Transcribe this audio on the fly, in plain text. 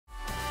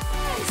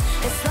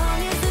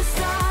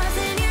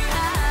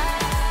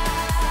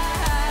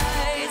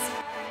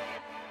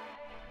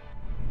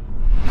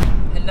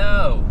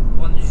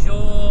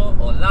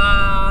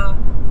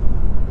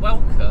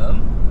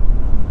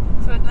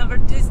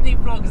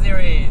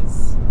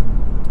series.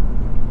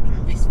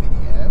 This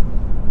video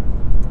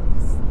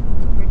is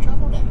the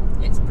pre-travel day.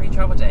 It's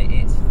pre-travel day.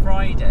 It's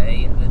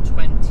Friday, the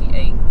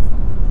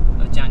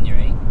 28th of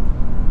January.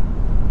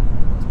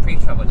 It's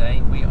pre-travel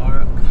day. We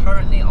are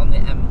currently on the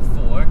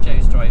M4.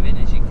 Joe's driving,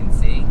 as you can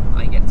see.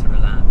 I get to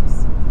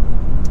relax.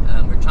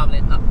 We're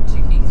travelling up to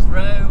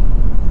Heathrow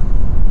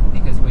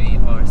because we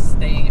are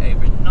staying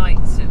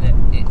overnight so that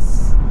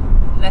it's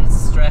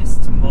less stress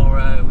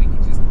tomorrow. We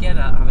can just get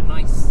up, have a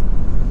nice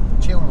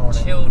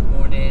chilled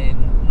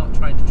morning, not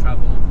trying to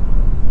travel,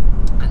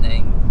 and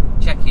then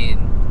check in,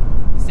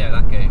 see how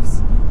that goes,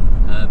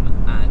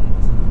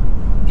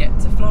 and get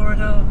to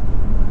Florida.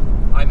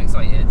 I'm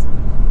excited.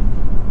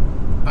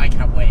 I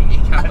can't wait.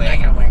 I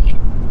can't wait.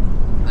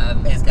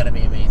 It's going to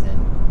be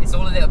amazing. It's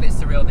all a little bit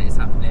surreal that it's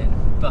happening,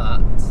 but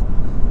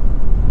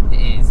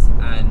it is,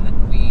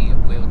 and we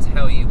will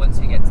tell you once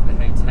we get to the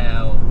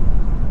hotel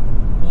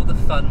all the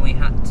fun we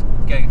had to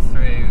go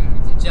through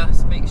to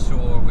just make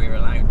sure we're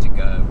allowed to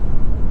go,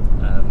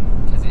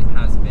 because it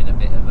has been a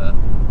bit of a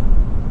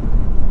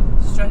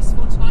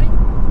stressful time,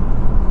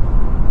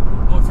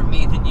 more for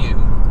me than you.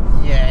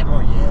 Yeah,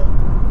 more you.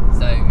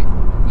 So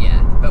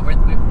yeah, but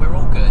we're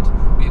all good.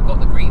 We've got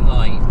the green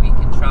light. We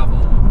can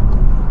travel.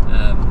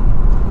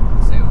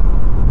 So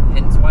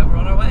hence why we're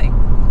on our way.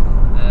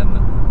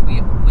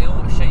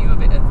 We'll show you a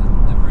bit of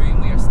the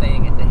room. We are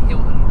staying at the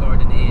Hilton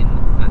Garden Inn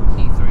at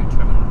Heathrow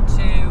Terminal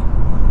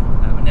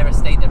 2. We've never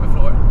stayed there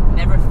before.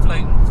 Never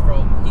flown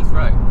from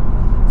Heathrow.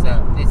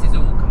 So this is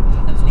all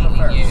completely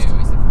new.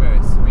 It's the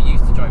first. We're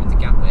used to driving to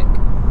Gatwick.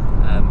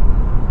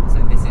 So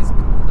this is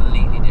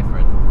completely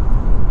different.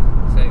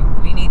 So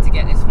we need to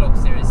get this vlog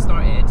series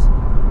started.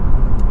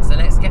 So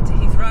let's get to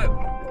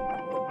Heathrow.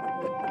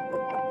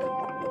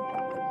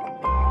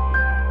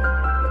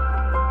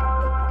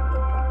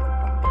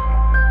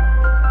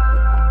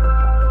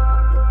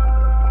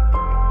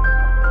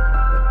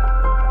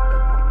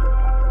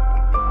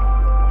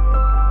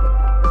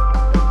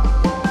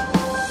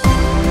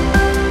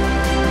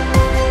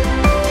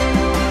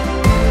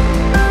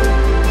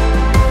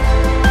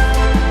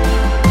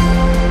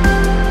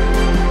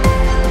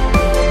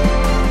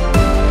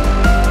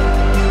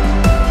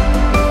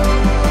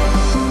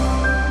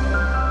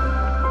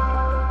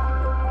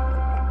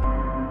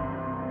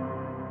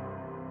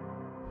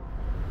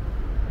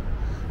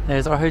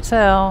 There's our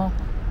hotel.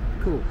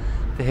 Cool.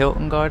 The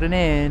Hilton Garden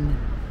Inn.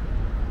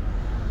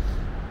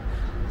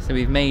 So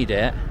we've made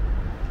it.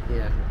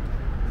 Yeah.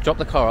 Dropped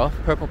the car off,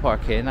 purple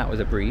parking, that was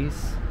a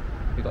breeze.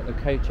 We got the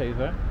coach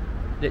over.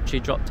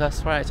 Literally dropped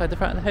us right outside the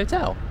front of the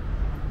hotel.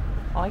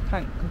 I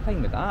can't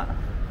complain with that.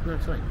 No,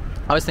 it's fine.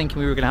 I was thinking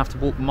we were going to have to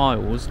walk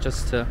miles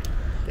just to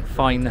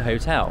find the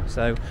hotel.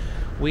 So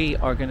we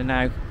are going to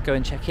now go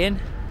and check in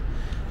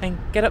and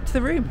get up to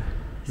the room.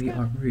 We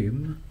are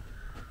room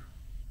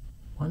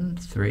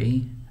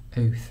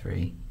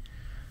 1303.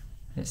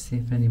 Let's see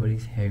if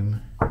anybody's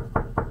home.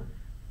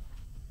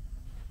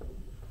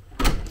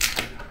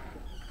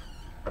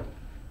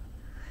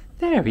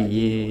 There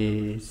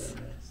he is.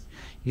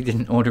 You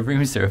didn't order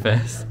room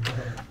service.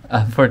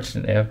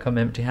 Unfortunately, I've come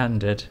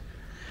empty-handed.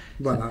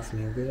 Well, that's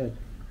no good.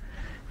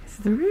 It's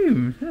the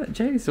room. Look,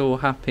 Joe's all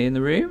happy in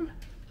the room.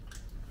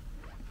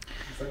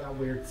 It's like that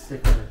weird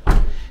sticker.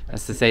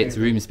 That's to say its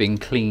room's been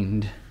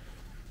cleaned.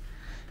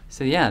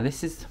 So yeah,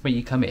 this is where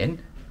you come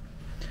in.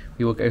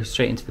 We will go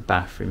straight into the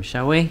bathroom,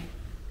 shall we?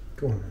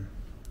 Go on.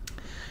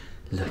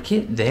 Look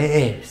at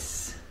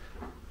this.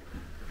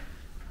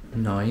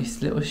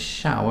 Nice little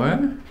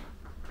shower.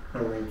 A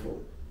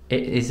rainfall.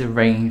 It is a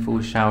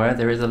rainfall shower.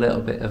 There is a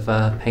little bit of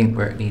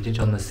paintwork needed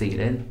on the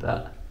ceiling,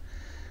 but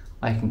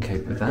I can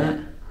cope with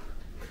that.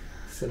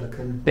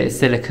 Silicone. Bit of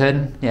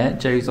silicone, yeah.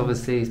 Joe's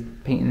obviously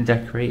painting and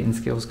decorating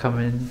skills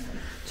coming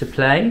to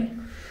play.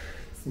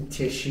 Some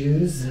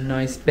tissues.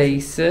 Nice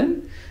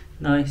basin.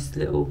 Nice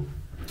little...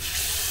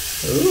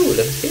 Ooh,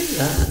 look at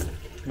that.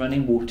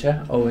 Running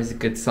water, always a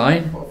good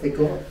sign. What have they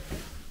got?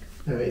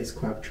 Oh, it's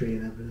Crabtree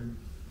and everything.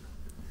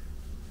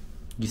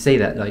 You say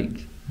that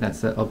like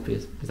that's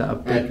obvious. Is that a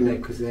big... No,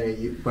 because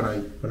when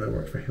I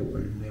worked for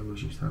Hilton, they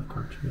always used to have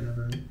Crabtree and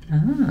everything.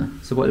 Ah,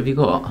 so what have you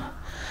got?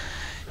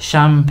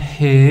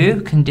 Shampoo,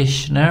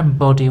 conditioner,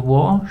 body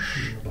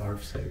wash. A bar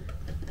of soap.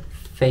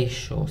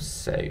 Facial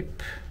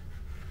soap.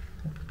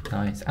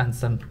 Nice, and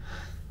some...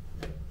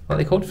 What are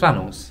they called?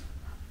 Flannels?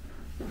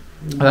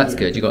 Oh, that's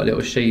good. You got a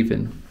little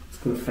shaving. It's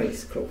called a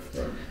face cloth.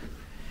 Right?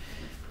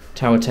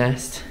 Towel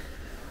test.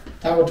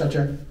 Towel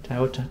toucher.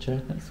 Towel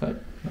toucher. That's not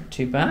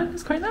too bad.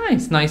 It's quite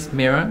nice. Nice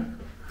mirror.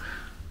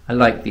 I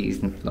like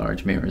these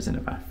large mirrors in a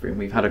bathroom.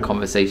 We've had a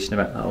conversation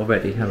about that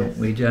already, haven't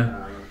we,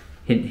 Joe?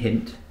 Hint,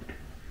 hint.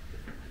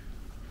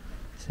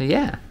 So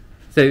yeah.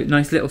 So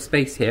nice little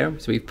space here.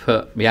 So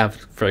we have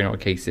thrown our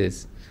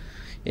cases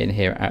in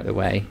here out of the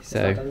way.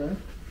 So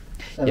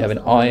you have an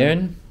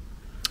ironing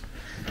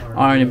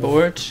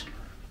board.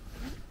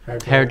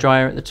 Hair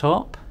dryer at the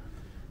top.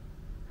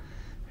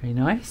 Very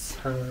nice.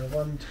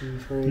 1, 2,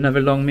 3.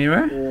 Another long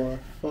mirror.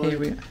 4, 5, Here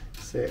we go.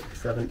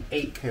 6, 7,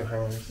 8 coat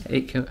hangers.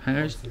 8 coat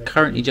hangers.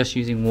 Currently just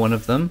using one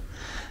of them.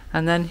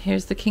 And then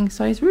here's the king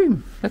size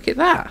room. Look at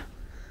that.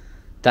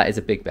 That is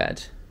a big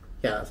bed.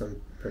 Yeah, that's a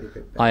pretty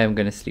big bed. I am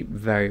going to sleep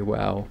very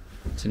well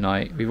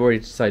tonight. We've already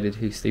decided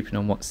who's sleeping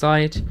on what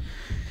side.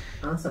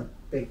 That's a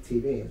big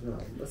TV as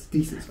well. That's a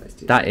decent sized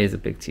TV. That is a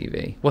big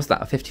TV. What's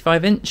that, a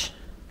 55-inch?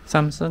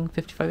 Samsung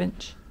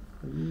 55-inch?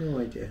 No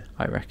idea.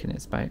 I reckon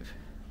it's about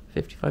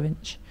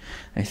 55-inch.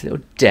 Nice little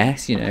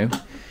desk, you know,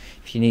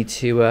 if you need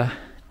to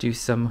do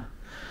some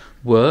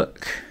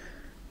work.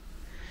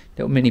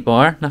 Little mini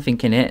bar, nothing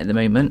in it at the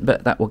moment,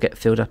 but that will get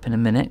filled up in a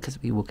minute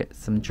because we will get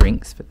some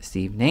drinks for this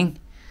evening.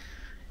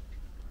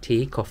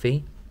 Tea,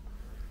 coffee,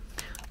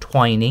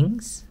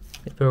 Twinings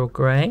with Earl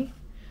Grey.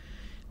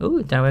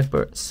 Oh, Dow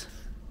Egbert's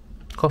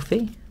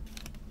coffee.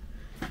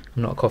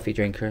 I'm not a coffee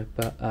drinker,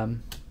 but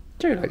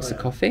Joe likes the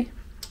coffee.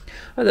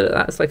 Oh,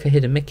 that's like a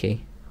hidden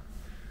Mickey.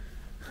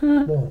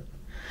 Huh. What?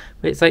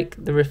 It's like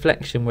the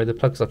reflection where the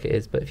plug socket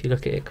is, but if you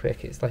look at it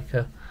quick, it's like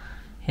a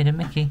hidden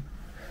Mickey.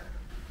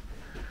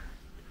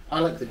 I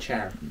like the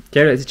chair.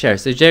 Joe likes a chair.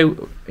 So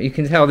Joe, you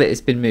can tell that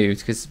it's been moved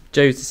because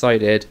Joe's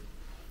decided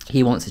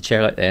he wants a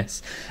chair like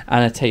this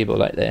and a table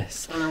like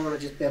this. And I want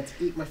to just be able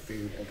to eat my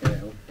food and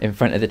go in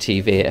front of the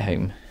TV at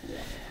home. Yeah,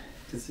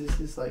 because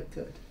this is like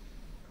good.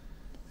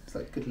 It's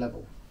like good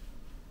level.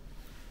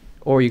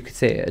 Or you could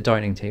sit at a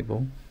dining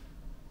table.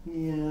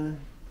 Yeah.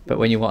 But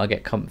when you want to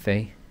get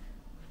comfy.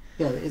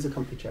 Yeah, it is a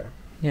comfy chair.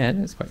 Yeah,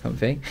 it's quite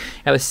comfy.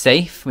 It was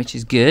safe, which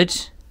is good.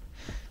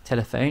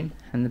 Telephone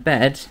and the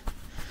bed.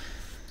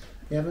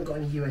 You haven't got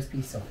any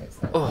USB sockets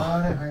though. Oh.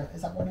 No, hang on.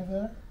 Is that one over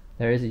there?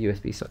 There is a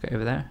USB socket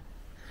over there.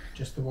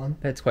 Just the one?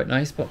 Bed's quite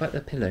nice. What about the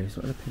pillows?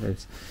 What are the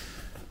pillows?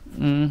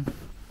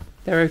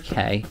 They're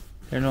okay.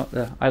 They're not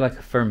the... I like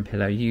a firm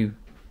pillow. Are you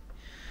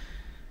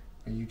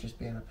just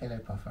being a pillow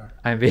puffer?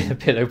 I'm being a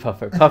pillow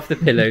puffer. Puff the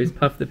pillows,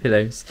 puff the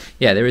pillows.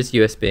 Yeah, there is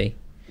USB.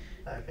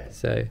 Okay.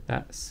 So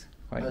that's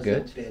quite There's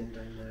good. a bin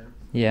down there.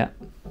 Yeah.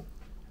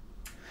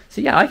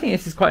 So yeah, I think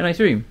this is quite a nice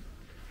room.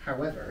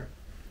 However,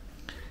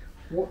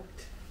 what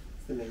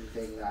is the main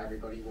thing that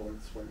everybody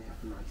wants when they have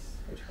a nice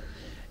hotel room?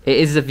 It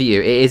is a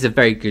view. It is a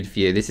very good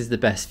view. This is the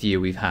best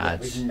view we've Yeah,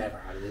 had. we've never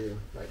had a room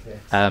like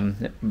this.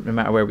 No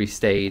matter where we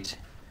stayed.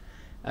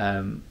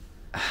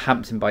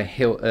 Hampton by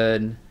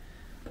Hilton,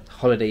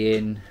 Holiday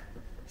Inn,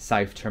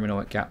 South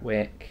Terminal at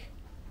Gatwick.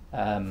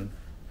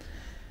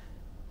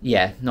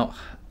 Yeah, not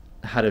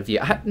had a view.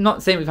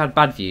 Not saying we've had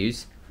bad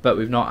views, but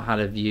we've not had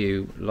a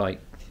view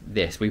like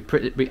this.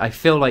 I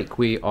feel like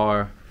we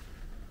are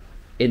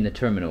in the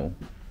terminal.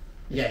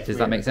 Yeah. Does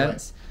that make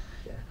sense?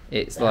 Yeah.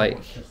 It's The like,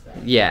 airport's just there.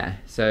 yeah.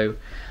 So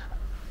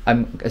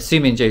I'm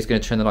assuming Joe's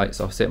going to turn the lights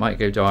off, so it might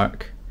go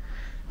dark.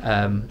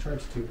 I'm trying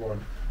to do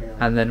one. Hang on.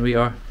 And then we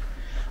are.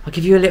 I'll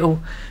give you a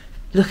little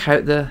look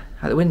out the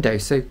window.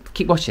 So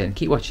keep watching.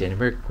 Keep watching.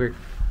 We're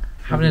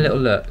having a little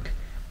look.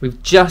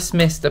 We've just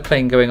missed a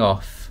plane going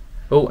off.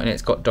 Oh, and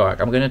it's got dark.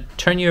 I'm going to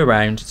turn you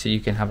around so you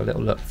can have a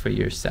little look for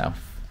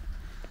yourself.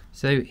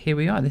 So here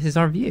we are. This is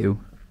our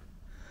view.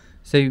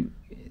 So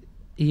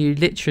you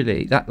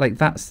literally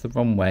that's the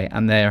runway,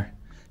 and they're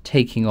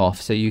taking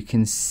off. So you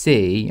can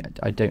see.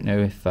 I don't know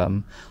if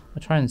I'll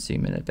try and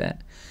zoom in a bit.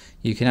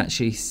 You can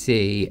actually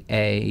see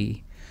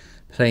a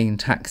plane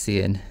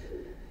taxiing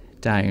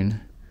down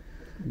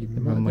You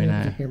the might runway be able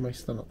now. to hear my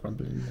stomach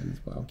rumbling then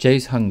as well.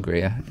 Joe's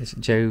hungry.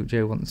 Joe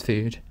wants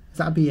food. Is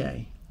that a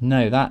BA?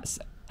 No, that's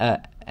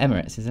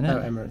Emirates, isn't it?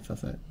 Oh, Emirates,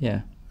 that's it.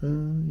 Yeah.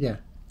 Yeah.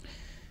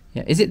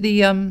 Yeah. Is it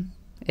the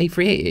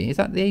A380? Is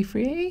that the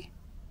A380?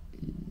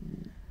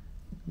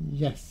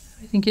 Yes.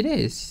 I think it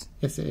is.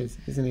 Yes, it is.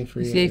 It's an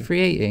A380. It's the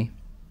A380.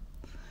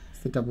 It's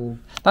the double.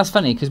 That's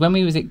funny because when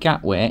we was at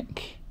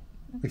Gatwick,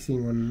 We've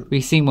seen one.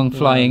 we seen one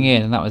flying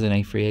in, and that was an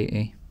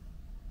A380.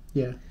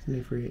 Yeah, it's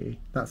an A380.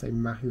 That's a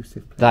massive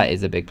plane. That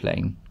is a big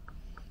plane.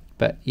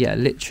 But yeah,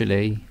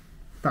 literally,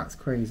 That's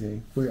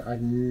crazy.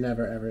 I've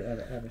never,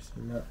 ever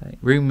seen that. like,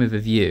 room with a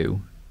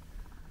view.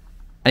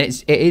 And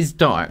it is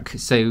dark,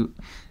 so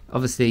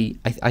obviously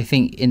I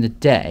think in the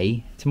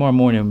day, tomorrow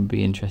morning will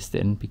be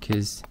interesting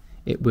because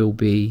it will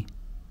be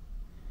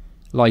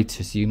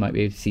lighter, so you might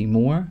be able to see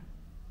more.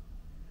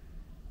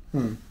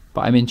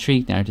 But I'm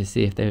intrigued now to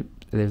see if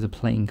there's a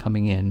plane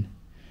coming in.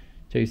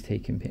 Joe's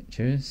taking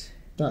pictures.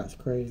 That's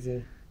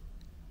crazy.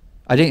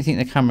 I don't think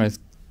the camera's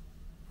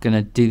going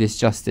to do this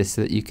justice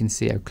so that you can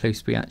see how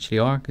close we actually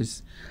are,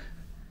 because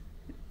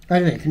I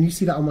don't know. Can you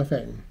see that on my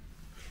phone?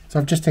 So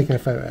I've just taken a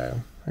photo.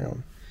 Hang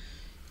on.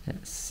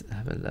 let's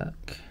have a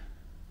look.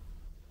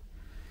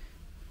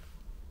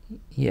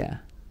 Yeah,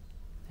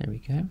 there we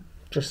go.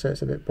 Just so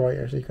it's a bit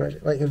brighter, so you can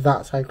actually,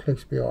 that's how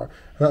close we are.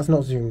 And that's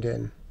not zoomed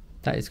in.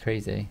 That is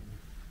crazy.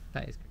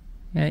 That is.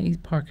 Yeah, he's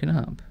parking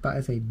up. That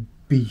is a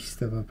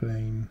beast of a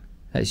plane.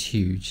 That's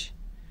huge.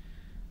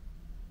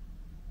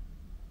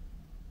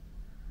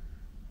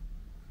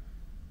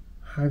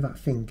 How that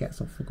thing gets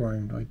off the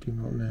ground, I do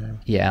not know.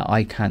 Yeah,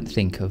 I can't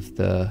think of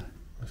the...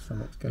 My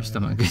stomach's going. Your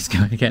stomach is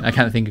going again. I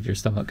can't think of your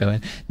stomach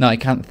going. No, I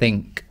can't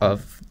think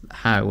of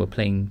how a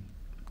plane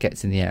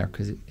gets in the air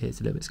because it's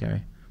a little bit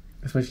scary.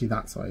 Especially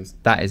that size.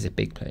 That is a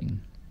big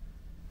plane.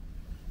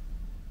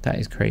 That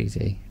is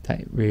crazy.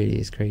 That really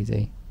is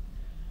crazy.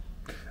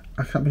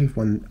 I can't believe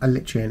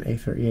literally an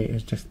A38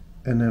 is just,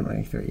 no, not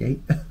A38,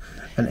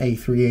 an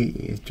A380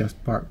 is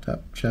just parked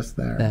up just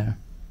there. There.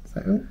 It's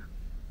like, oh.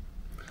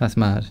 That's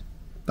mad.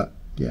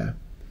 Yeah.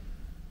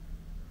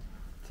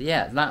 So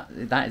yeah,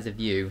 that is a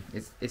view.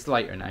 It's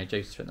lighter now.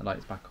 Joe's turned the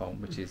lights back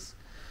on, which is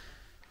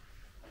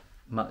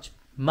much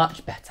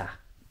better.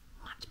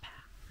 Much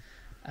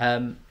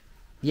better.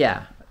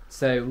 Yeah.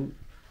 So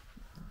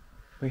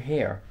we're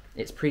here.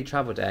 It's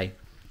pre-travel day.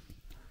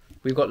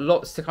 We've got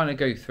lots to kind of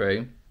go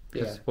through.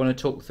 Just want to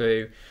talk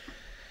through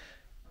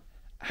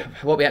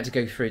what we had to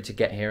go through to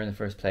get here in the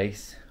first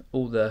place.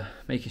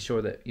 Making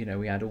sure that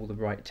we had all the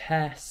right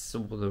tests,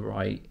 all the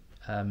right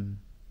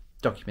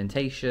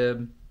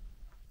documentation.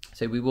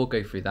 So we will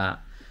go through that,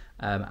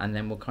 and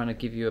then we'll kind of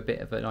give you a bit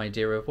of an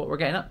idea of what we're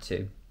getting up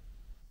to.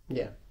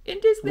 Yeah. In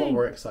Disney. What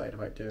we're excited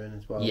about doing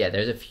as well. Yeah,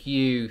 there's a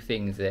few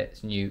things that's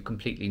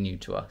completely new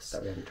to us.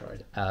 That we haven't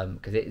tried.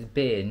 Because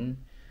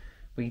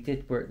we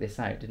did work this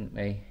out, didn't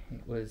we?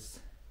 It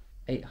was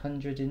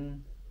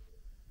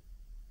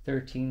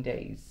 813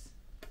 days.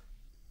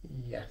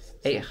 Yes.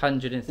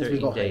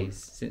 813 days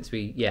since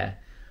we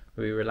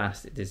were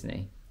last at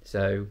Disney.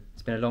 So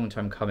it's been a long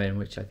time coming,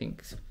 which I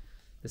think is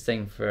the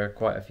same for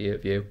quite a few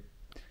of you.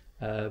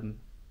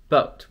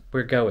 But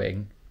we're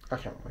going. I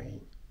can't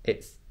wait.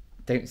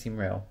 Don't seem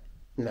real.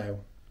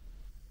 No.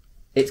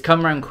 It's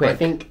come round quick. I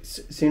think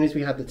as soon as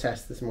we had the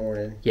test this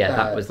morning,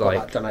 that was got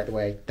that done out the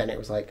way, then it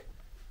was like,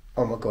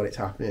 oh my god, it's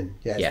happening.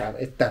 Yeah,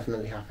 it's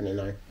definitely happening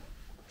now.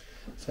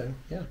 So,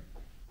 yeah.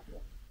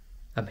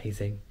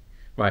 Amazing.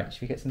 Right,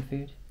 should we get some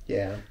food?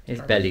 Yeah. His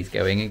belly's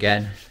going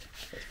again.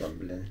 It's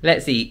rumbling.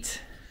 Let's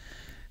eat.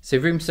 So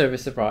room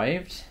service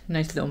arrived.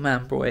 Nice little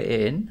man brought it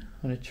in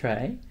on a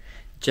tray.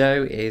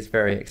 Joe is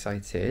very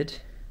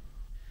excited.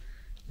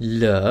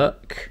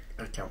 Look.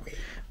 I can't wait.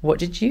 What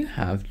did you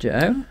have,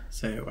 Joe?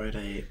 So I had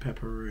a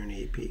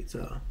pepperoni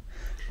pizza.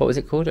 What was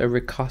it called? A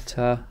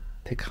ricotta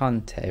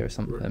picante or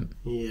something?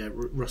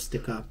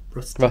 Rustica.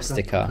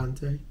 Rustica.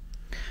 Picante.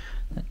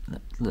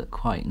 That look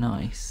quite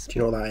nice. Do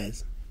you know what that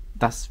is?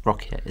 That's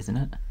rocket, isn't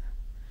it?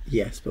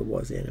 Yes, but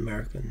what is it in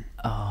American?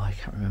 Oh, I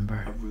can't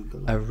remember.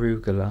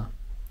 Arugula.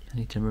 I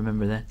need to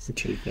remember this. Some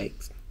chili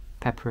flakes.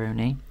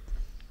 Pepperoni.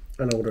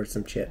 And I ordered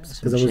some chips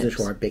because I wasn't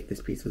sure how big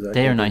this pizza was.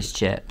 They are nice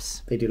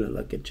chips. They do look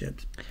like good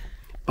chips.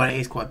 But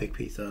it is quite a big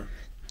pizza.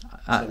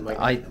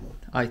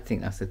 I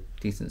think that's a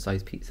decent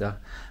sized pizza.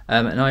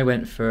 And I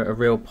went for a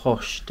real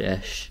posh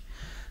dish.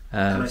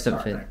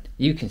 Something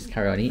you can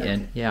carry on eating.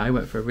 Okay. Yeah, I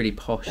went for a really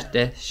posh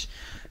dish.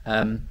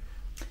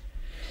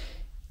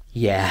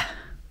 Yeah.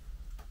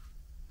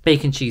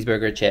 Bacon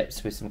cheeseburger,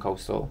 chips with some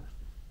coleslaw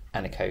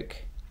and a Coke.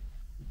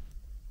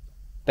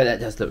 But that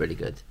does look really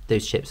good.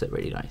 Those chips look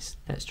really nice.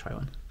 Let's try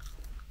one.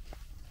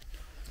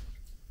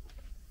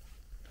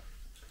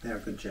 They're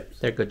good chips.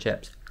 They're good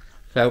chips.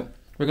 So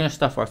we're going to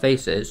stuff our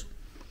faces.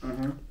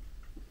 Mm-hmm.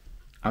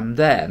 And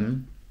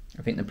then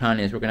I think the plan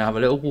is we're going to have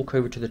a little walk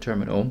over to the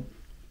terminal.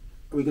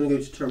 Are we going to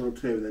go to Terminal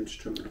 2 and then to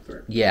Terminal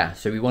 3? Yeah,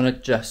 so we want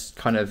to just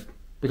kind of,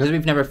 because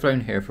we've never flown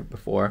here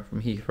before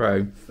from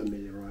Heathrow.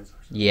 Familiarise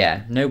ourselves.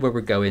 Yeah, know where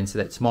we're going so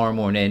that tomorrow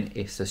morning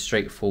it's a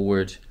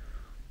straightforward,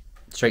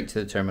 straight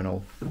to the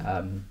terminal.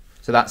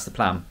 So that's the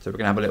plan. So we're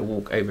going to have a little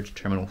walk over to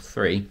Terminal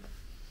 3,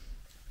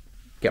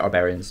 get our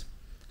bearings.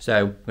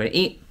 So we're going to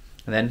eat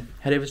and then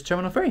head over to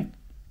Terminal 3.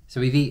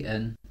 So we've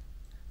eaten.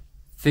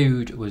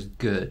 Food was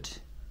good.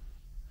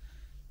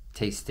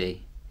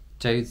 Tasty.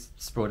 Joe's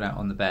sprawled out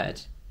on the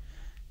bed.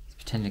 He's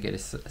pretending to get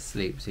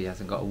asleep so he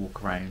hasn't got to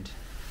walk around.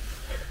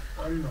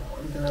 I'm not.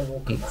 I'm going to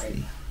walk about.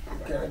 I'm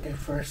going to go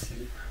for a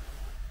sleep.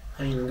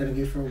 I'm going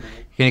to go for a walk.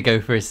 You're going to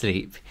go for a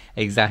sleep.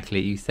 Exactly.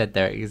 You said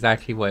there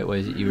exactly what it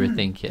was that you were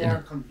thinking.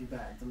 They're comfy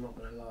beds, I'm not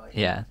going to lie.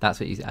 Yeah,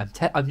 that's what you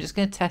said. I'm just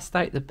going to test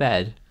out the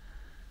bed.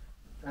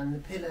 And the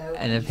pillow.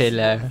 And the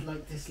pillow. I'd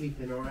like to sleep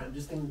in, alright? I'm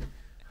just going to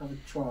have a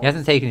try. He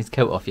hasn't taken his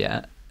coat off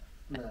yet.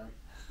 No.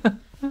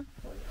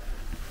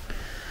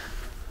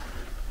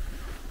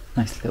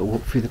 Nice little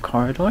walk through the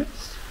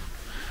corridors.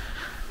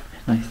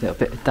 Nice little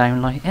bit of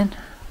downlighting.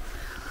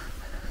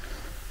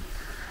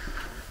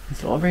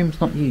 There's a lot of rooms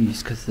not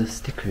used because the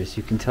stickers,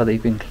 you can tell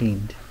they've been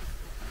cleaned.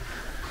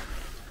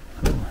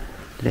 Oh,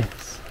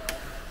 lifts.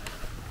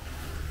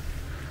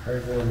 Very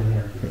warm in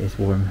here. It is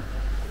warm.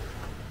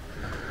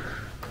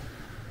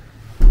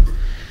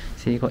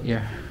 So you got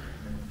your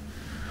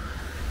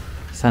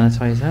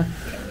sanitizer.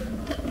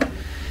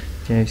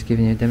 Joe's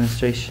giving you a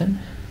demonstration.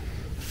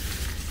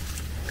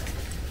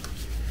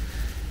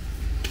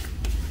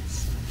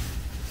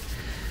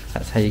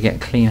 That's how you get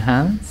clean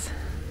hands.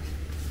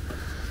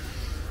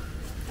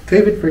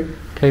 COVID free.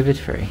 COVID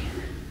free.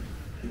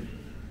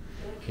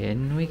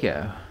 In we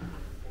go.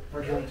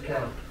 Where do you want to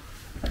go?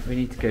 We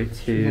need to go Go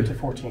to to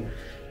 14.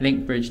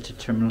 Link Bridge to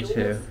Terminal 2.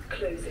 There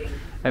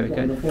we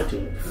go. The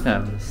 14th.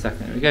 No, the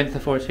second. We're going to the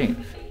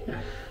 14th. Yeah.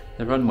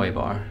 The Runway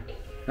Bar.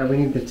 And we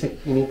need the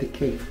we need the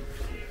key.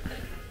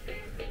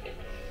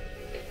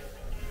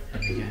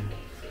 There we go.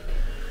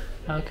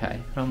 Okay,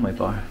 Runway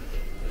Bar.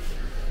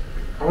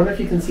 I wonder if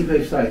you can see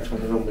both sides from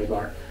the Runway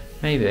Bar.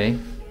 Maybe.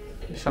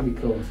 It should be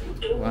cool.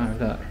 Wow,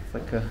 look, it's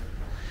like a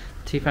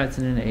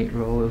 2008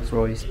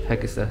 Rolls-Royce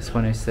Pegasus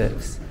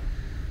 106. It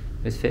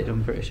was fitted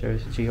on British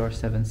Airways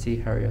GR7 Sea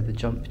Harrier, the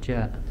jump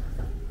jet.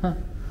 Huh.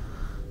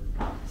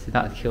 See,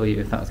 that'd kill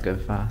you if that was going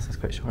fast, that's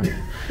quite short.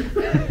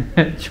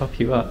 Chop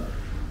you up.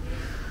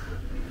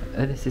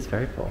 Oh, this is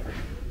very full.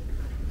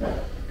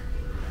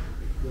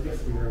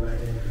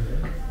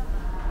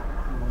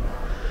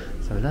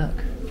 So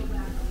look.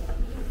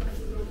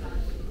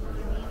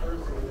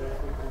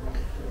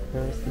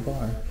 Where is the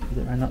bar? Is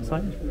it around that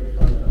side?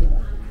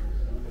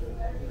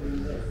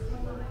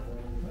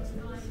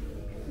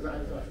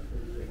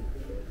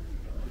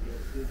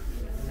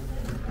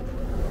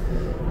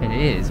 It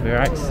is, we're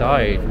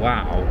outside,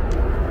 wow.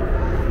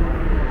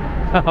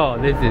 Oh,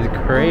 this is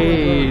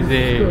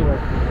crazy. Is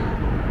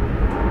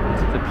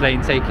the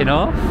plane taking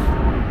off?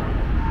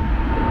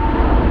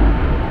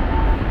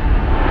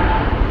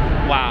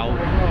 Wow.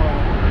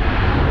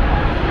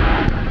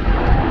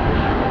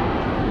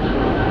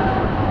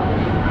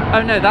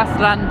 Oh no, that's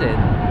landing.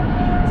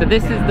 So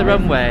this is the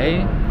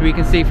runway we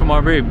can see from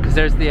our room, because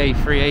there's the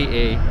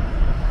A380.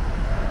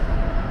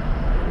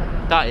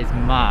 That is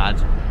mad.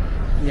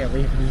 Yeah,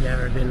 we've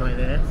never been like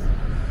this.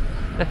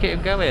 Look at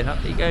him going, up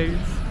he goes.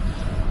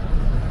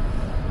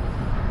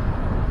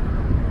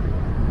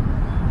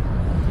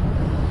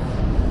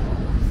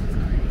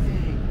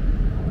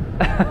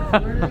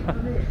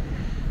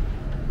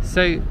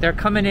 So they're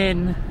coming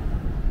in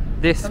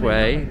this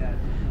way,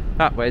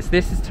 that way. So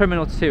this is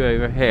Terminal 2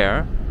 over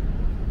here.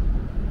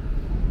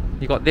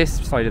 You got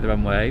this side of the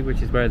runway,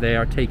 which is where they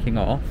are taking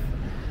off,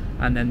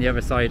 and then the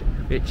other side,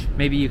 which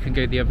maybe you can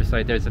go the other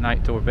side. There's an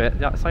outdoor bit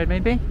that side,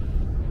 maybe.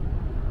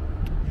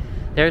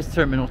 There's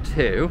Terminal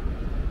 2,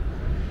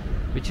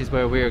 which is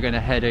where we're going to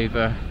head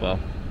over. Well,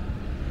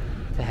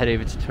 to head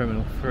over to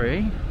Terminal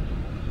 3.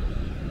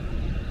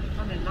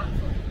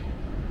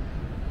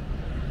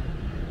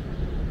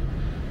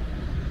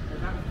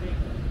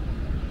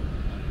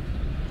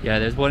 Yeah,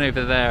 there's one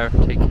over there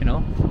taking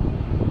off.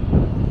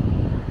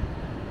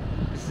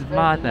 This is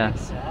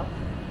madness.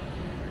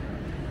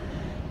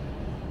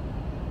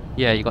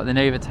 Yeah, you got the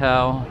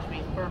Novotel,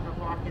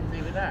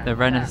 the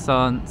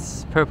Renaissance.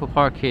 Purple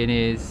parking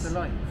is...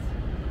 The lights.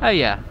 Oh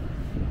yeah.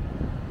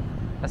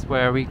 That's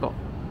where we got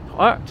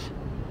parked.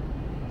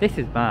 This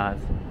is mad.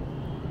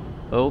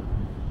 Oh.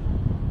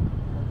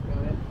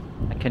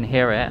 I can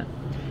hear it.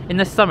 In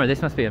the summer,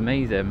 this must be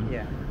amazing.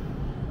 Yeah.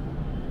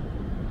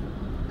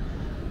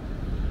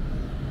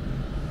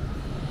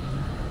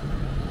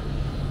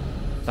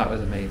 That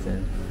was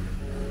amazing.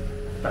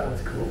 That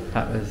was cool.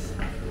 That was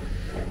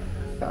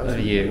That a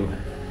view.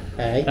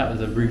 Hey? That was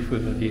a roof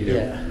with a view.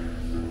 Yeah.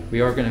 We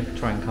are going to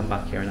try and come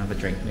back here and have a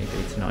drink maybe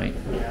tonight.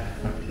 Yeah.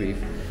 After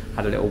we've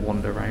had a little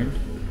wander around.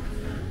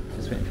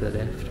 Just waiting for the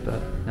lift,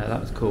 but no, that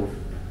was cool.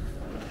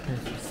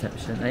 There's the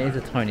reception. It is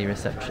a tiny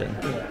reception.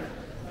 Yeah.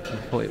 I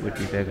thought it would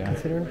be bigger.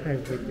 Considering how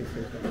big this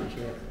is,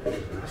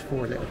 there's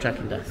 4 little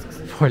check-in desks.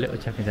 4 little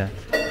check-in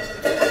desks.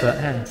 But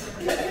yeah,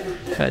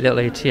 got a little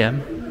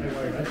ATM.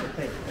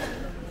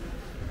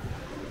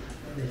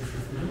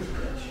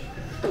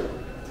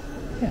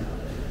 Yeah.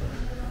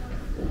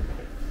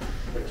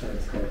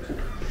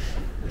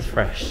 It's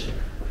fresh.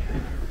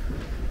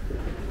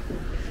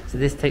 So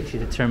this takes you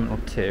to Terminal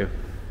 2.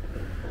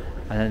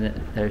 And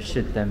then there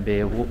should then be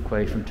a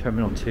walkway from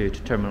Terminal 2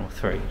 to Terminal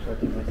 3.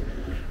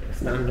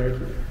 Standard.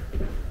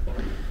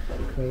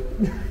 Wait.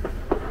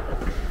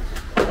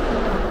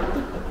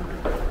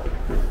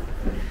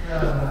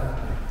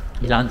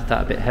 You landed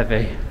that a bit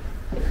heavy.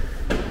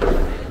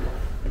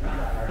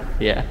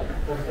 Yeah.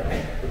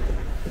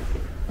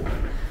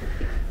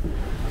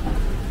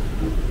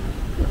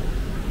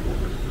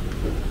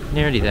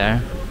 Nearly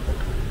there.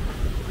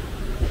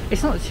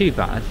 It's not too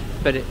bad,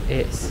 but it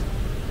is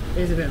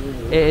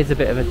a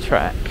bit of a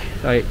trek.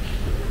 Like,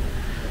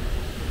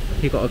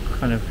 you've got to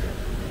kind of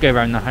go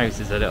around the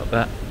houses a little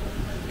bit,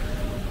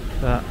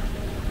 but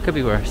could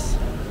be worse.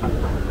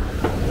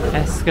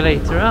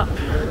 Escalator up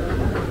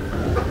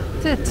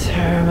to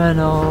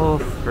Terminal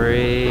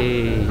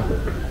 3.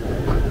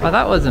 Oh,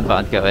 that wasn't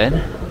bad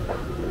going.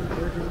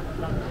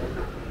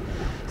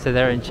 So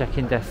they're in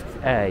check-in desk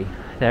A.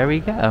 There we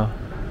go.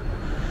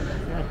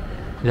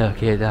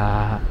 Look at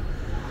that.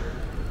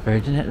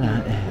 Virgin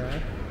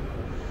Atlantic.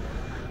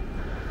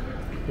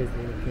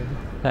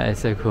 That is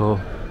so cool.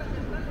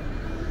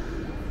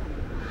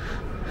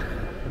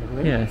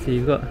 Yeah, so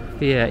you've got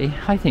the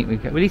I think we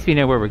at least we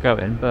know where we're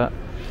going, but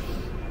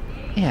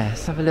yeah,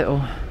 let's have a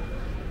little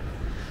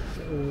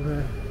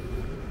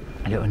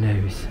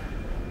nose.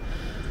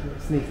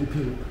 Sneaky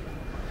peek.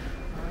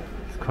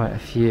 There's quite a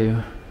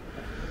few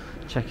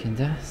check-in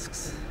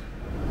desks.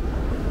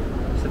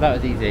 So that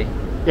was easy.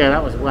 Yeah,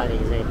 that was well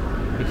easy.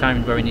 We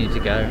found where we needed to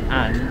go,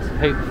 and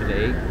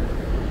hopefully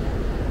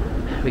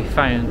we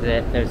found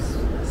that there's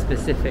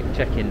specific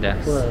check-in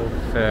desks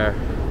for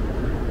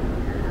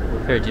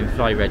Virgin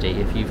Fly Ready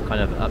if you've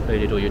kind of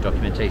uploaded all your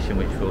documentation,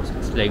 which we'll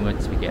explain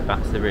once we get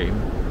back to the room.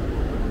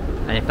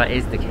 And if that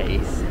is the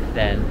case,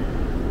 then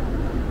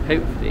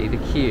hopefully the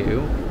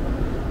queue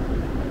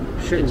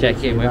to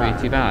check in won't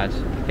be too bad.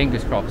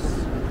 Fingers crossed.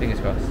 Fingers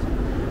crossed.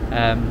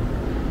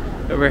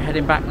 But we're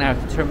heading back now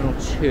to Terminal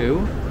 2.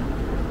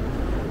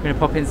 We're going to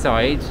pop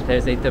inside.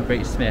 There's a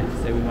WH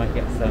Smith, so we might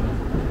get some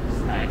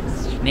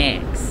snacks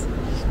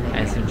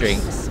and some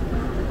drinks.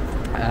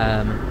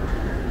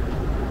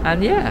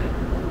 And yeah,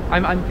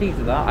 I'm pleased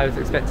with that. I was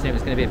expecting it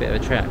was going to be a bit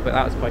of a trek, but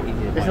that was quite easy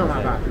to find. It's not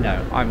that bad.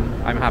 No,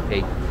 I'm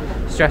happy.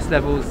 Stress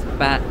levels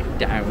back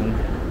down.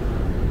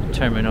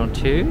 Terminal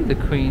 2, the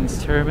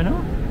Queen's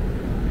Terminal.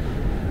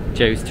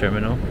 Joe's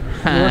Terminal.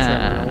 Your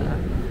terminal.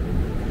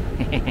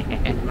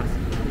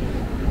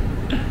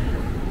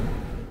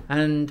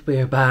 And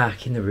we're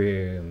back in the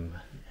room.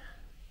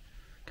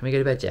 Can we go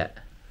to bed yet?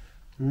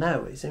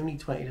 No, it's only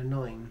 20 to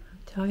 9. I'm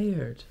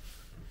tired.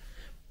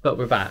 But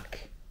we're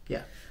back.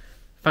 Yeah.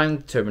 Found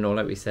the terminal,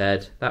 like we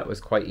said. That was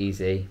quite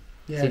easy.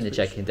 Yeah, Seen the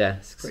check-in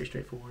desks. Pretty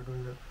straightforward,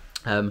 wasn't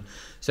it?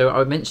 So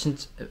I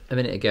mentioned a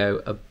minute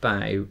ago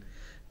about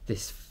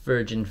this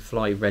Virgin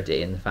Fly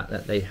Ready and the fact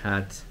that they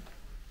had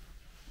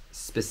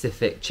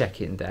specific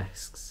check-in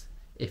desks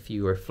if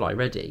you were Fly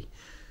Ready.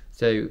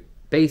 So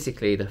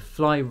basically the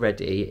Fly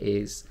Ready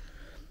is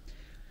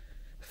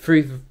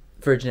through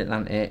Virgin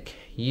Atlantic.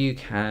 You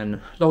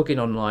can log in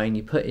online,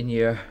 you put in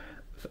your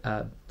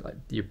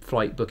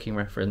flight booking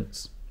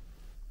reference,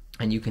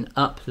 and you can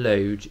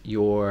upload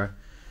your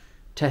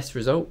test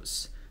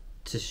results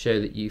to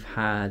show that you've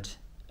had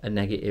a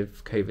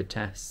negative COVID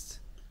test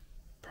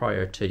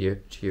prior to your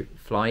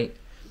flight,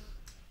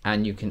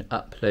 and you can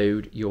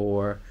upload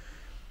your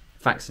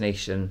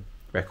vaccination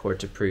record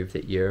to prove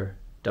that you're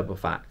double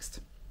vaxxed.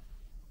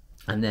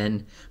 And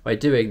then by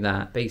doing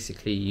that,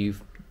 basically you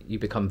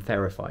become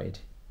verified.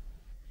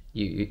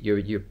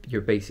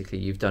 You're basically,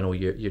 you've done all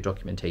your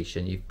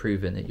documentation. You've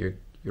proven that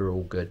you're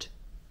all good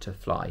to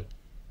fly.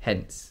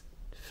 Hence,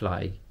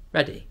 Fly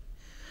Ready.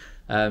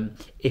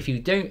 If you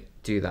don't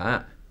do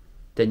that,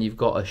 then you've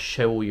got to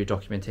show all your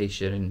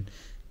documentation and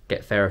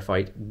get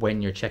verified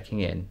when you're checking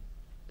in.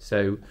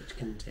 So which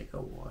can take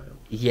a while.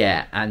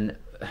 Yeah, and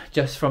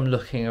just from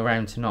looking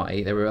around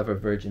tonight, there were other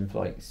Virgin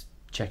flights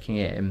checking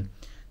in.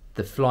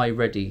 The Fly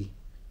Ready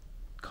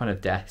kind of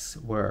desks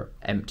were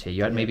empty.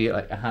 You had maybe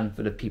like a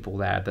handful of people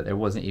there, but there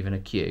wasn't even a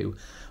queue.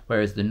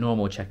 Whereas the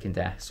normal check-in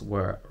desks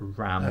were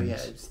rammed. Oh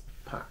yeah, it's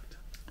packed.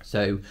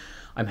 So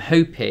I'm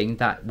hoping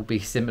that will be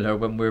similar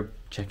when we're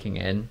checking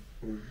in.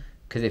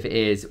 Because if it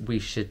is, we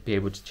should be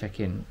able to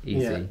check in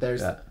easy.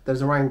 Yeah,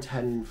 there's around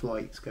 10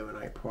 flights going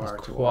out prior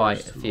to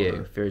quite a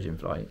few Virgin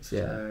flights,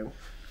 yeah.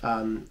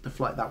 So, the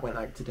flight that went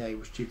out today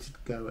was due to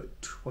go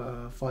at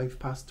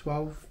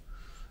 12:05.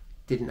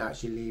 Didn't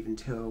actually leave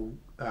until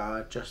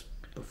just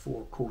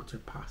before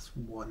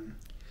 1:15.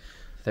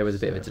 There was a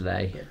bit of a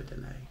delay. A bit of a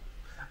delay.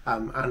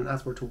 And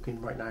as we're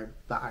talking right now,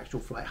 that actual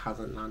flight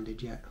hasn't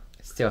landed yet.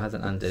 It still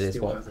hasn't landed. It's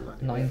what,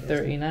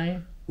 9:30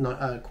 now?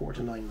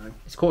 9:45 now.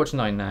 It's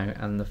 9:45 now,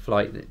 and the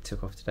flight that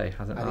took off today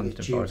hasn't landed. I think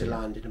it's due to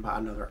land in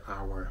about another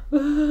hour.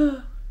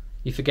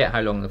 You forget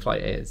how long the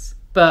flight is,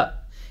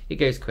 but it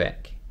goes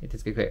quick. It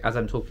does go quick. As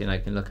I'm talking, I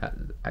can look at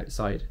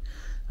outside,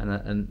 and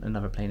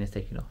another plane is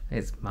taking off.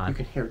 It's mad. You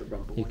can hear the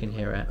rumble. You can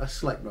hear it. A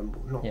slight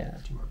rumble, not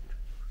too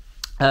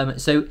much.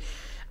 So,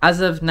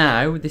 as of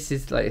now, this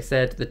is, like I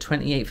said, the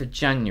 28th of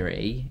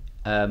January,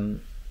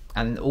 and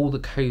all the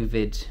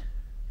COVID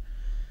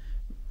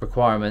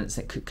requirements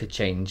that could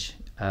change.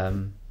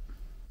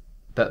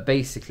 But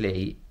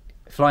basically,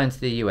 flying to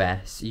the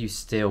US, you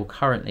still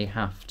currently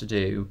have to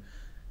do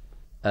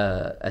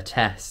a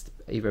test,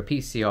 either a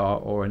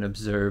PCR or an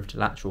observed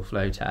lateral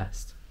flow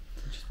test,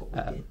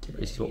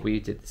 which is what we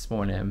did this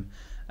morning,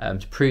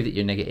 to prove that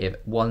you're negative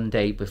 1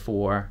 day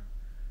before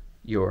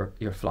your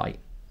flight.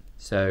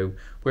 So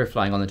we're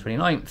flying on the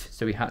 29th,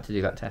 so we had to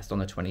do that test on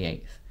the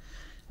 28th.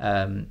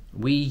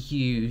 We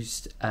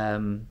used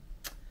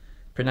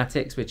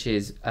Prenatics, which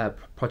is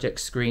Project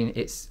Screen.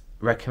 It's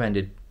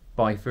recommended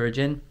by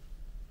Virgin,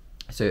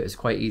 so it's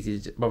quite easy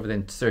to, rather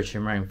than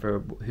searching around for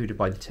who to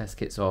buy the test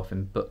kits off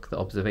and book the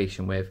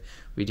observation with,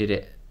 we did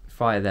it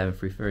via them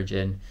through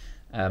Virgin,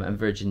 and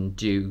Virgin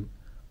do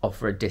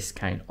offer a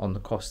discount on the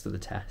cost of the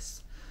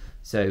tests.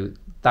 So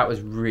that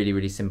was really,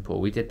 really simple.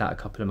 We did that a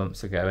couple of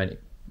months ago, and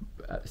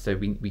so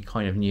we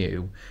kind of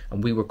knew,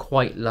 and we were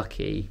quite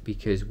lucky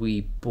because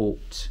we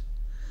bought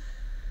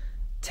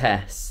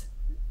tests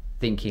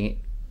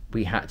thinking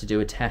we had to do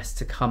a test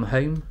to come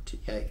home.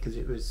 Yeah, because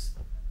it was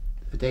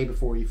the day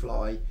before you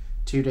fly,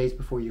 2 days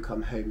before you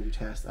come home you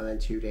test, and then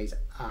 2 days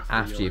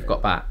after you've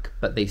got back.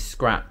 But they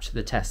scrapped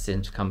the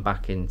testing to come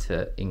back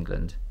into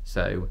England,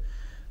 so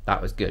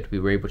that was good. We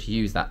were able to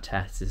use that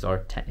test as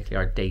technically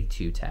our day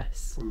 2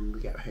 test. When we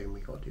get home, we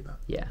got to do that.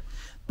 Yeah,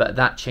 but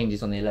that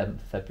changes on the 11th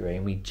of February,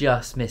 and we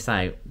just miss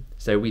out.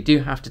 So we do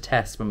have to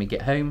test when we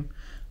get home,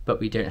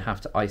 but we don't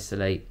have to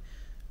isolate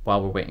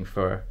while we're waiting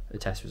for the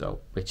test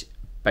result, which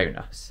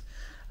bonus.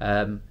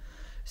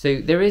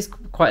 So there is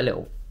quite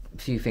a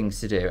few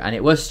things to do, and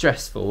it was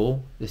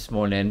stressful this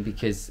morning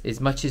because as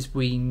much as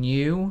we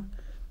knew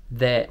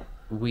that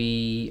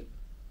we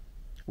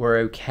were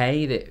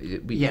okay.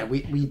 That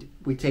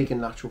we'd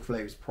taken lateral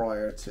flows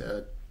prior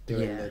to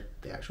doing Yeah.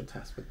 the actual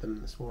test with them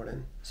this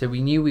morning. So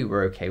we knew we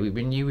were okay. We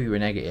knew we were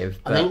negative.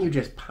 But I think you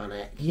just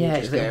panic. Yeah,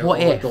 you just it's like, go,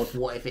 what oh if? my God,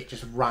 what if it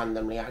just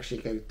randomly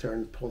actually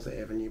turns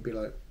positive, and you'd be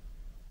like,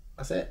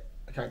 that's it.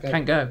 I can't go.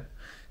 Can't go.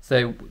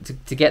 So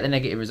to get the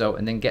negative result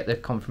and then get the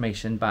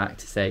confirmation back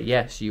to say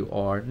yes, you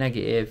are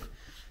negative,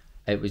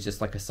 it was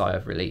just like a sigh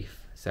of relief.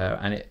 So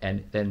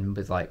and then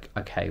was like,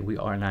 okay, we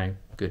are now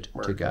good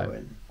to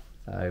go.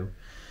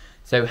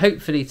 So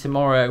hopefully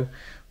tomorrow,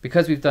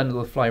 because we've done a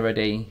little fly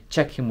ready,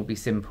 check-in will be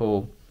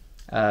simple.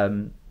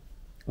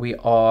 We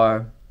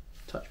are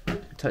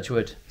touch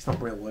wood. It's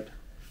not real wood.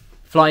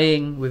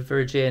 Flying with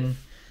Virgin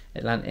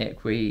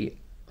Atlantic. We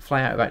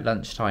fly out about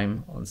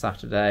lunchtime on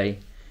Saturday.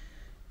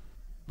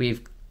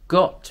 We've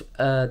got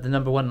the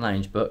 #1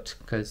 lounge booked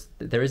because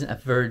there isn't a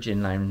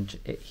Virgin lounge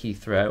at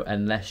Heathrow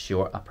unless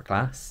you're upper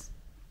class.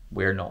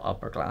 We're not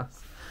upper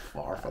class.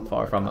 Far from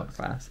upper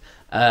class.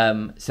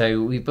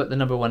 So we booked the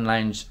 #1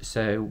 lounge,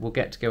 so we'll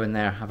get to go in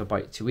there, have a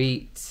bite to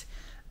eat,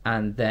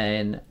 and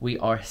then we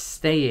are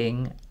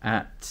staying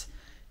at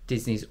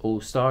Disney's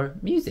All-Star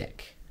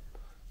Music.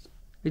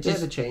 Which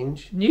is a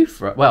change. New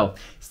for us. Well,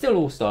 still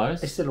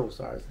All-Stars. It's still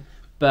All-Stars.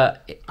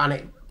 But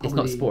it's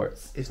not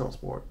sports. It's not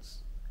sports.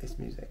 It's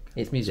music.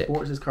 It's music.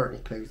 Sports is currently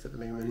closed at the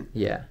moment.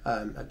 Yeah.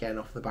 Again,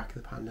 off the back of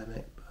the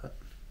pandemic. But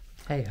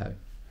hey ho.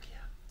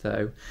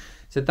 Yeah.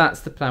 So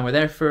that's the plan. We're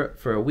there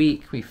for a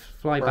week. We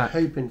fly back.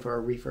 We're hoping for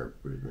a refurb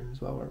room as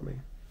well, aren't we?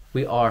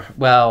 We are.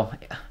 Well,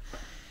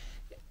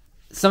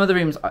 some of the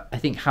rooms I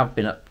think have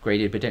been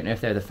upgraded, but don't know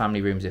if they're the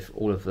family rooms, if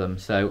all of them.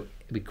 So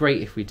it'd be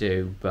great if we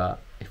do, but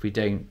if we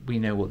don't, we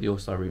know what the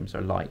All-Star rooms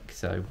are like.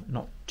 So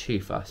not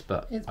too fussed,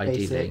 but it's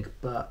ideally.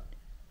 Basic, but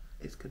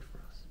it's good for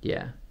us.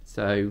 Yeah.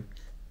 So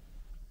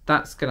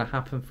that's going to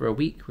happen for a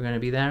week. We're going to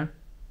be there.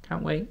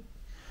 Can't wait.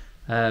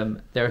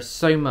 There's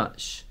so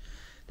much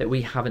that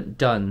we haven't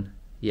done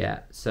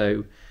yet.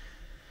 So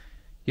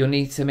you'll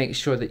need to make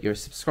sure that you're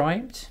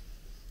subscribed,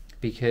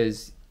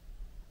 because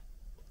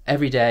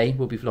every day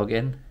we'll be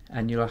vlogging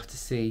and you'll have to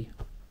see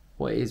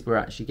what it is we're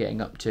actually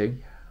getting up to.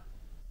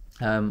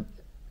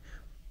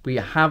 We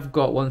have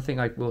got one thing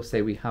I will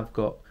say we have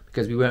got,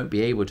 because we won't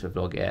be able to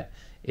vlog it,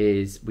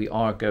 is we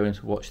are going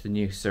to watch the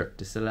new Cirque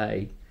du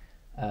Soleil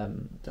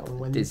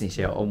Disney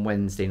show on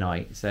Wednesday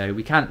night. So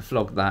we can't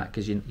vlog that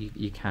because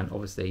you can't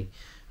obviously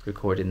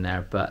record in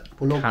there, but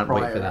can't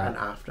wait for that. And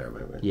after,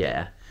 won't we?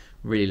 Yeah,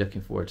 really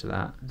looking forward to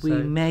that. So,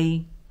 we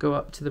may go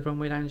up to the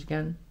Runway Lounge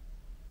again.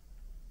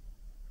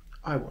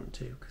 I want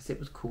to, because it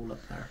was cool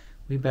up there.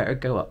 We better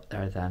go up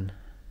there then.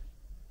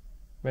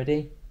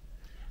 Ready?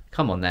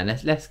 Come on then,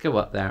 let's go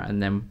up there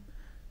and then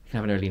we can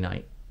have an early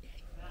night.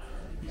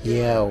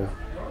 Yo.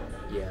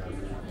 Yeah.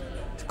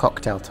 It's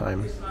cocktail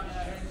time.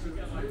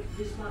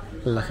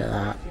 Look at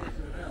that.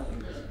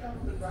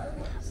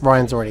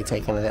 Ryan's already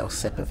taken a little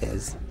sip of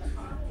his,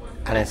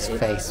 and his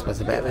face was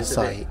a bit of a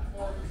sight.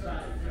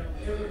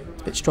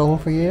 It's a bit strong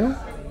for you?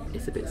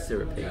 It's a bit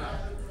syrupy.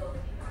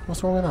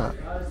 What's wrong with that?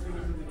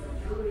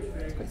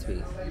 It's quite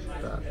sweet,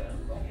 but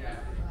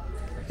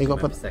You got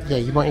to put, yeah,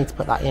 you might need to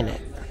put that in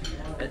it.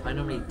 I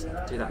normally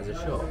do that as a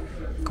shot.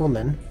 Go on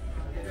then.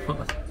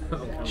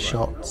 Oh,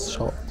 Shots,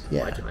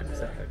 yeah. I do my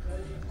Prosecco.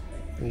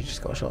 You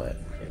just got to shot it.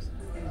 Cheers.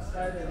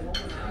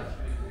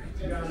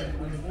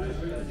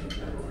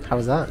 How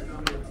was that?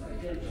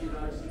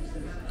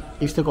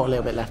 You've still got a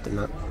little bit left in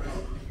that.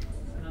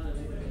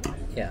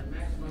 Yeah.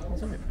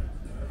 It's alright.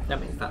 That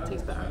makes that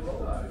taste better.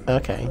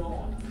 Okay.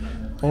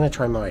 I'm going to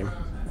try mine.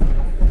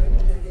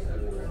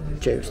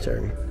 Joe's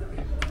turn.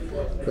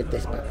 With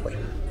this bad boy.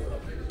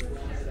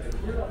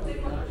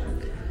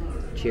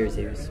 Cheers,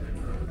 ears.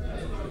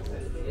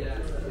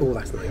 Oh,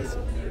 that's nice.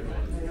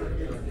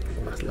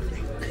 Oh, that's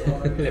lovely.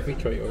 Let me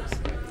try yours.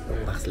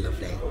 Oh, that's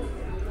lovely.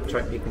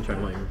 You can try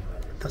mine.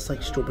 That's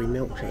like strawberry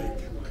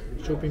milkshake.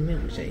 Strawberry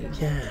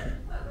milkshake? Yeah.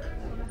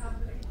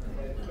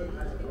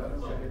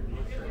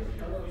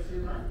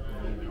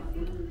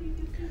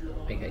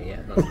 Okay,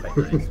 yeah, that's quite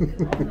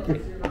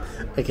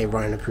nice. Okay,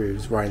 Ryan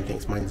approves. Ryan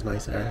thinks mine's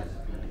nicer.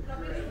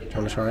 Do you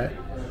want to try it?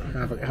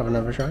 Have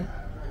another try?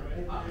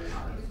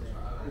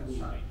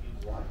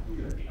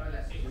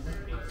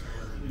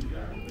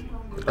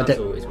 The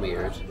basil is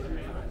weird.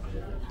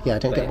 Yeah, I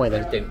don't get why I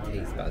they don't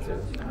taste basil.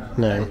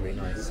 No. That's really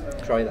nice.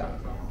 Try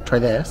that. Try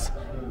this.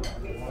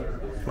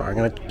 Right, I'm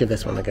going to give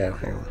this one a go.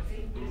 Hang on.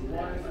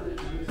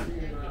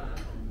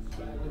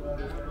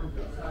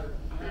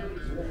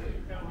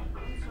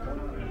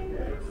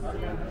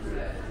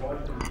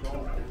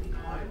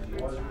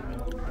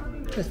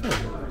 It's fine.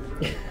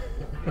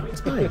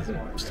 It's fine. It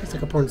just tastes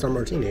like a porn star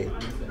martini.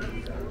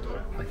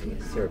 I think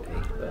it's syrupy,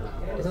 but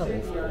it's not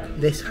awful.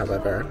 This,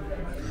 however,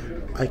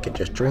 I could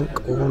just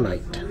drink all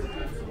night.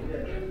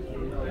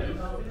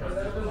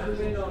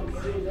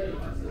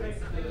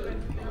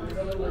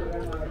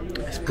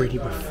 It's really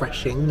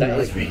refreshing. That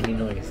is really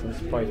nice. I'm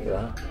surprised with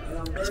that.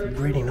 It's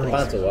really nice.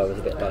 Basil, I was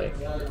a bit like.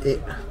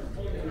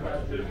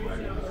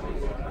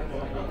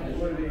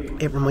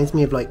 It reminds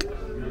me of like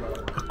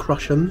a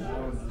Crush'em.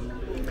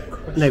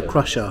 No,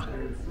 Crusher.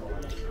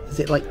 Is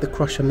it like the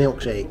Crusher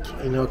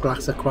milkshake? You know, a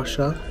glass of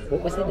Crusher?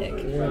 What was in it?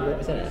 Can you remember what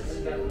was in it?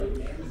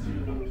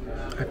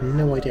 I have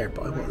no idea,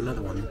 but I want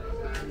another one.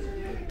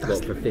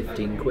 What, for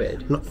 15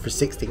 quid? Not for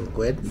 16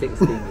 quid.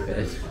 16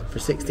 quid. For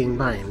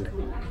 £16.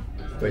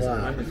 Whereas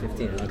Wow. mine was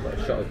 15 and I got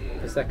a shot of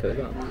Prosecco as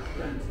well.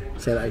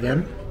 Say that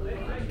again.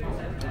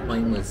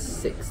 Mine was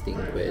 16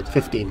 quid.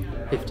 15.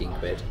 15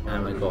 quid.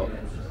 And I got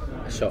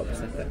a shot of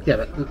Prosecco. Yeah,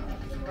 but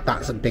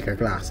that's a bigger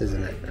glass,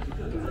 isn't it?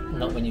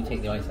 Not when you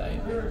take the ice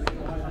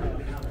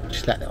out.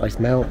 Just let the ice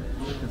melt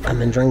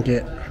and then drink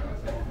it.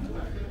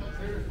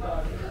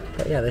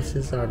 But yeah, this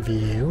is our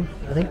view.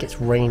 I think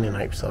it's raining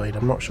outside.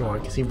 I'm not sure. I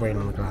can see rain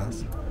on the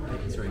glass.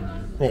 It's raining.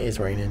 It is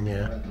raining,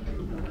 yeah.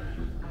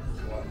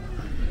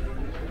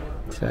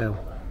 So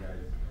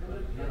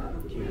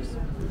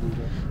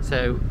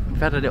we've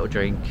had a little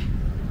drink,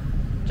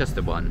 just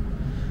the one,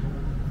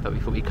 but we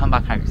thought we'd come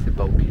back out to the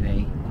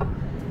balcony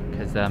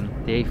because the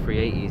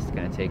A380 is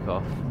going to take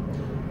off.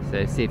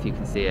 So see if you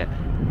can see it.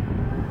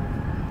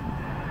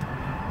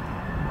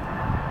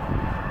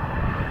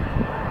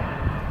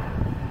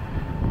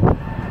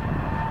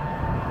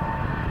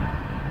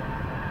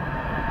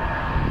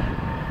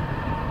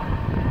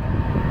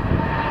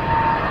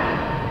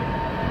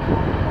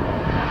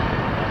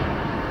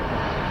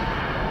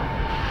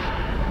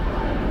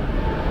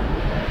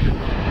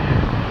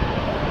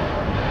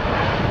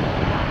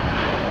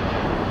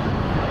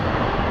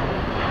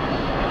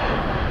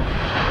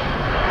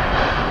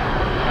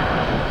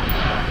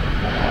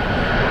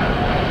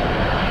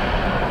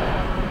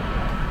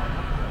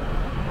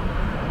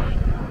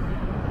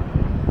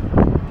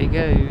 It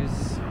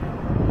goes.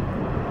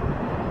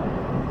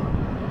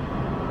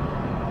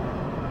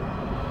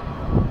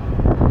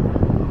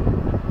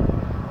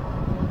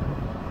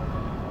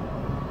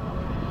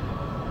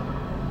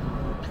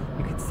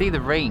 You could see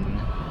the rain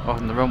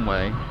on the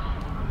runway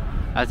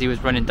as he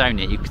was running down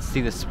it. You could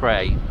see the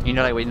spray. You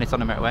know, like when it's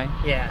on the motorway.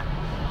 yeah.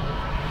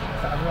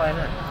 Is that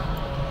Ryanair?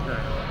 No,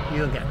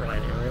 you don't get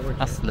Ryanair, would you?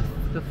 That's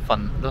the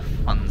fun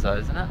zone,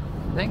 isn't it?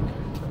 I think.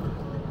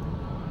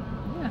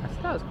 Yeah,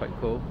 so that was quite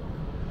cool.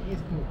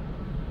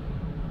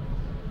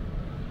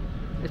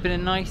 It's been a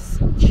nice,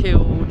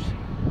 chilled,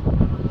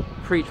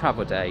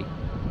 pre-travel day.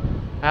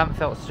 I haven't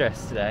felt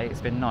stressed today.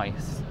 It's been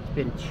nice. It's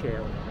been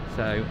chill.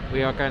 So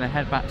we are going to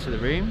head back to the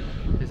room.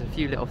 There's a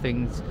few little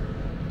things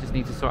just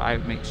need to sort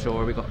out, make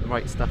sure we got the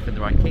right stuff in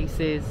the right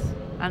cases,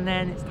 and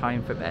then it's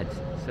time for bed.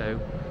 So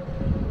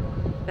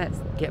let's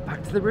get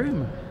back to the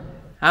room.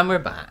 And we're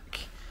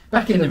back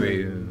in the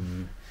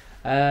room.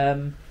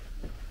 That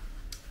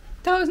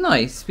was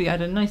nice. We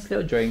had a nice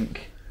little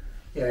drink.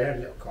 Yeah, I had a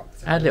little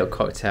cocktail. I had a little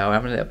cocktail,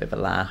 having a little bit of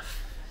a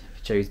laugh.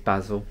 Joe's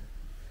basil.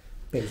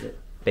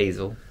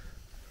 Basil.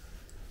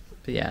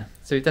 But yeah,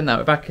 so we've done that.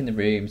 We're back in the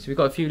room. So we've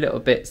got a few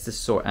little bits to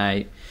sort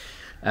out.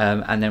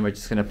 And then we're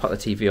just going to put the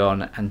TV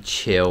on and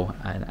chill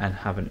and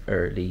have an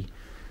early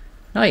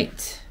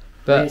night.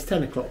 But yeah, it's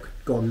 10 o'clock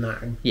gone now.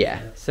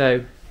 Yeah,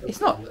 so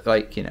it's not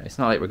like, you know, it's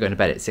not like we're going to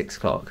bed at 6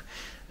 o'clock.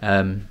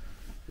 As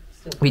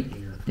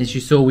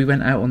you saw, we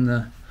went out on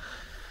the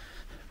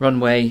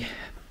Runway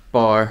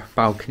Bar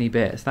balcony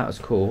bits. That was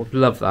cool.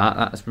 Love that.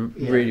 That's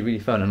really, really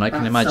fun. And I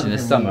can imagine the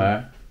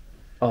summer.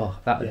 Oh,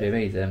 that would be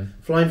amazing.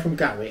 Flying from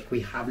Gatwick, we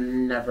have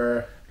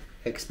never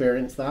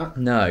experienced that.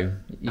 No,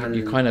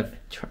 you're kind of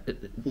trapped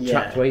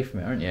away from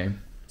it, aren't you?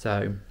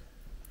 So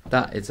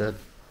that is a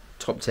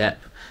top tip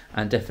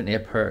and definitely a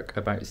perk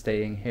about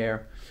staying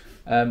here.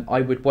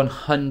 I would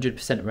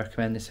 100%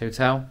 recommend this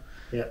hotel.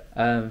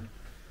 Yeah.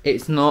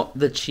 It's not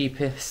the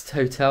cheapest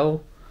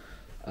hotel,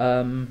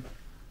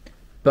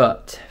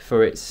 but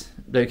for its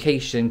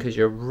location, because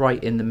you're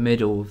right in the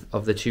middle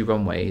of the two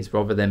runways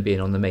rather than being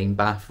on the main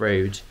Bath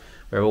Road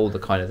where all the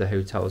kind of the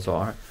hotels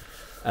are.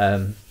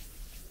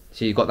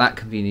 So you've got that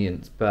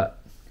convenience, but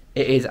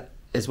it is,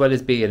 as well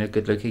as being a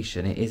good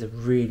location, it is a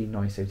really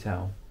nice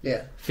hotel.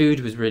 Yeah. Food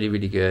was really,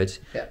 really good.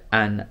 Yeah.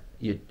 And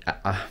you,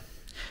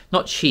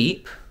 not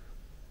cheap,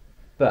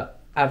 but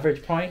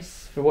average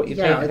price for what you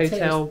pay at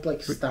hotel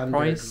like standard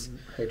price.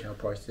 Hotel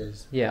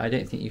prices. Yeah, I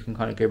don't think you can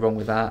kind of go wrong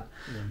with that.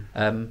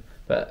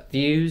 But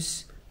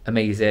views,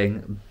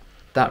 amazing.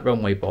 That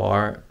Runway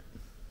Bar,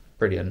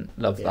 brilliant.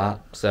 Love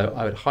that. So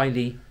I would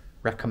highly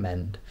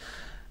recommend.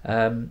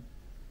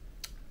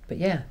 But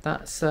yeah,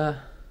 that's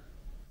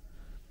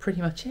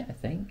pretty much it, I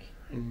think.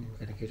 I'm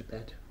going to go to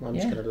bed. Well, I'm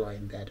just going to lie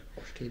in bed,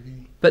 watch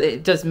TV. But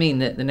it does mean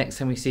that the next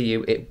time we see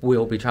you, it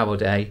will be travel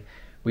day.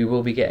 We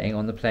will be getting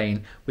on the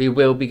plane. We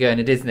will be going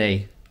to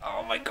Disney.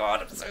 Oh my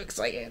God, I'm so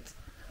excited.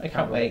 I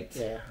can't wait.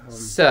 Yeah.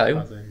 So,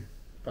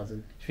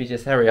 buzzing. should we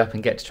just hurry up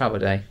and get to travel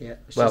day? Yeah,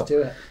 let's just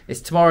do it.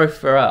 It's tomorrow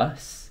for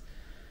us.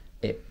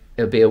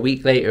 It'll be a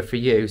week later for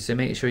you, so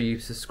make sure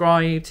you've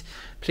subscribed.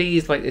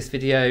 Please like this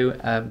video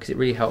because it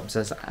really helps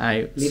us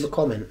out. Leave a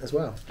comment as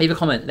well. Leave a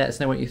comment. Let us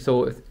know what you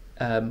thought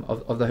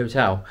of the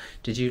hotel.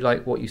 Did you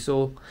like what you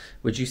saw?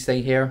 Would you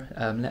stay here?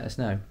 Let us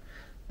know.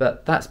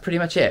 But that's pretty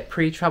much it.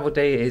 Pre-travel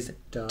day is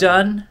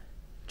done.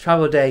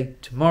 Travel day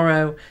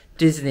tomorrow.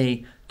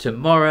 Disney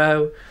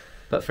tomorrow.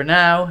 But for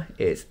now,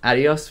 it's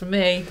adios from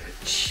me.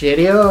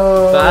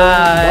 Cheerio.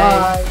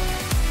 Bye. Bye.